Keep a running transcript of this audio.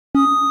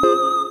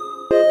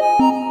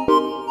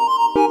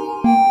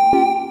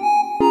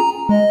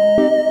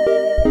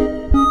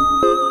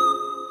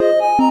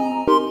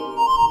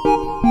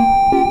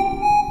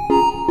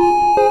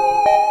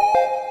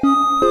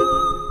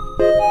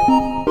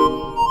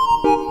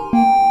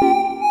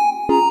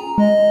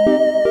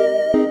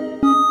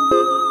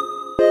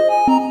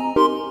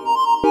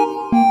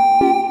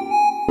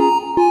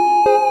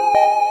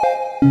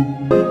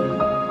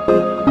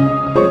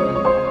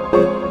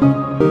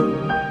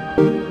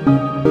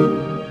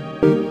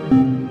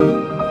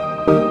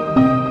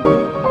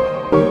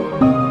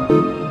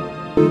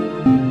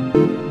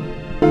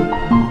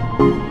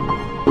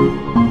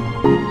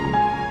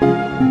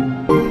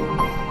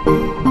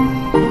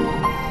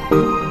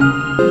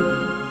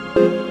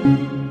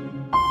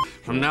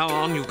From now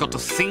on, you've got to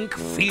think,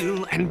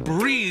 feel, and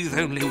breathe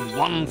only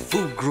one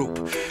food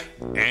group.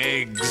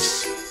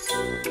 Eggs.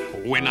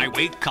 When I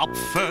wake up,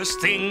 first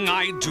thing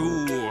I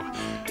do,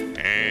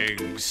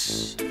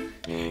 eggs,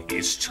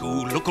 is to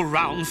look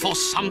around for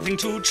something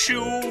to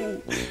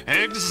chew.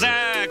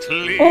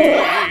 Exactly.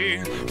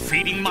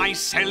 Feeding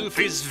myself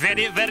is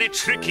very, very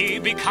tricky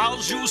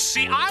because, you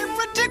see, I'm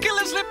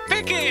ridiculously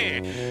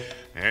picky.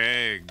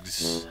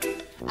 Eggs.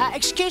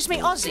 Excuse me,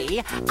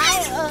 Ozzy,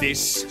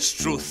 This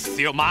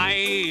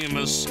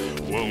Struthiomimus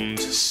won't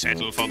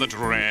settle for the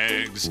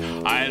dregs.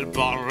 I'll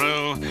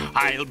borrow,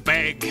 I'll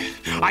beg,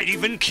 I'd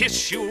even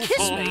kiss you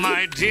for me?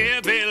 my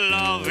dear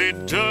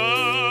beloved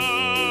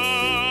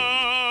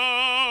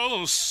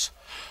dose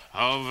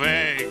of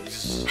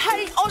eggs.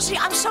 Hey, Ozzy,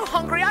 I'm so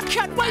hungry, I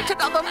can't wait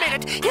another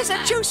minute. Here's a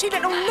juicy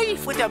little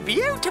leaf with a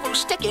beautiful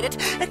stick in it.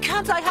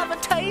 Can't I have a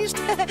taste?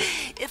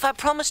 If I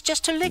promise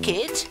just to lick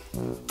it?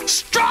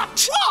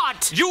 Strut!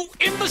 What? You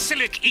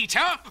imbecilic eater!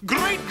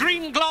 Great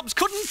green globs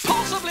couldn't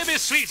possibly be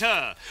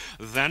sweeter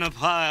than a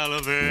pile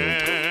of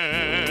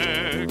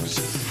eggs.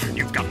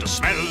 You've got to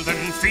smell them,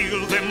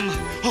 feel them,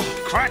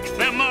 crack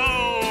them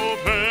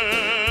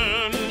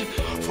open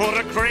for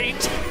a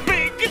great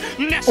big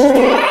nest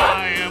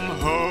I am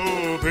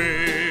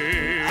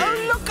hoping.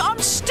 Oh, look, I'm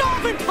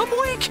starving, I'm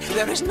weak.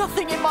 There is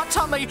nothing in my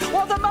tummy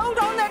while the mold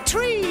on that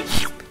tree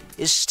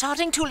is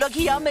starting to look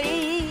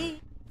yummy.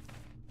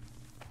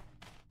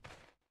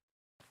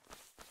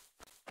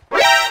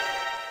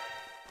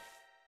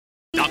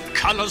 The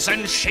colors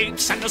and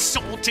shapes and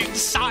assorted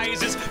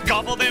sizes,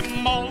 gobble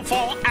them all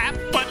for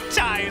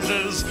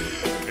appetizers.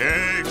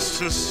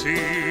 Ecstasy.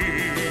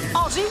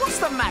 Ozzy, what's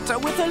the matter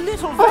with the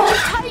little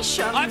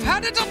vegetation? I've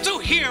had it up to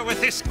here with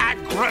this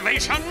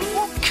aggravation.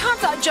 Well,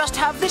 can't I just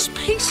have this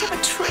piece of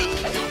a tree?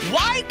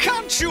 Why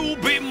can't you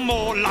be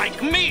more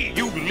like me,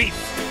 you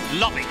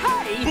leaf-loving,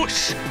 Hey.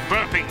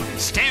 bush-burping,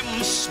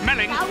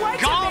 stem-smelling, Now, wait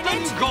a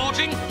garden minute.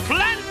 gorging,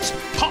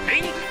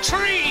 plant-popping,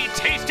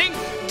 tree-tasting,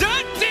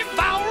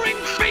 dirt-devouring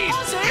beast?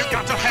 Ozzy? You've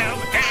got to have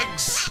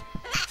eggs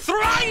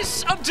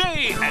thrice a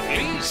day at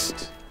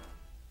least.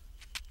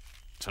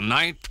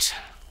 Tonight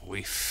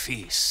we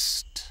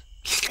feast.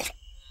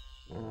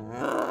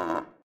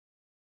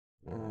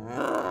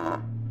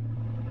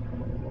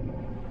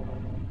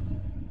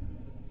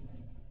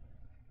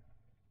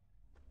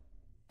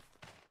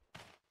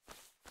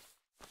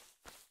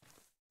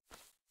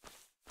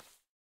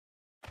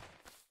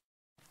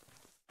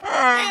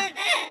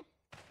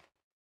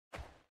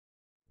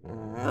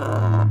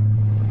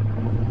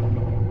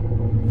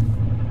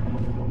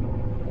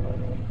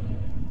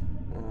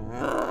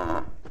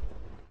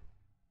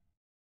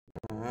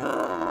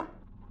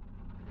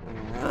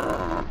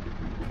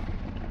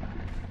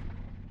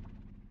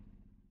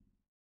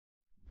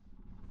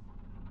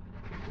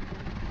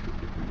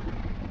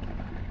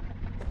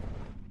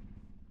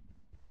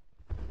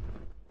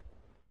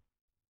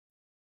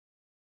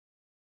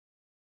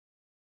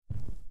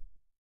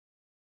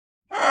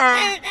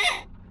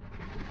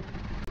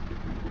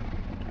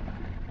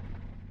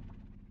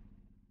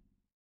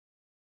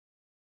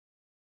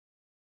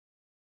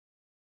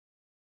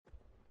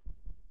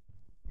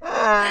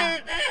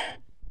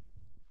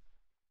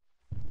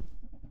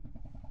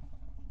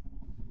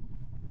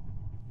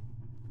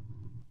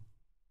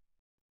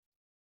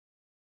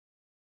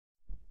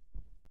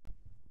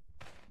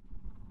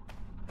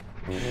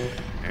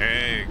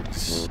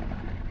 Eggs.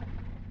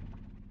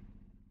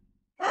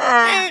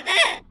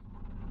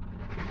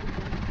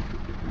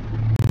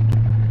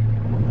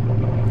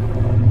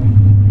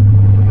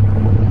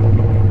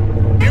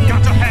 You've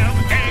got to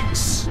have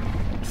eggs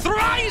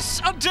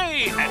thrice a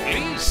day at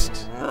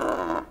least.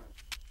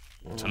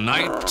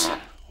 Tonight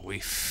we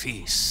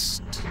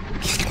feast.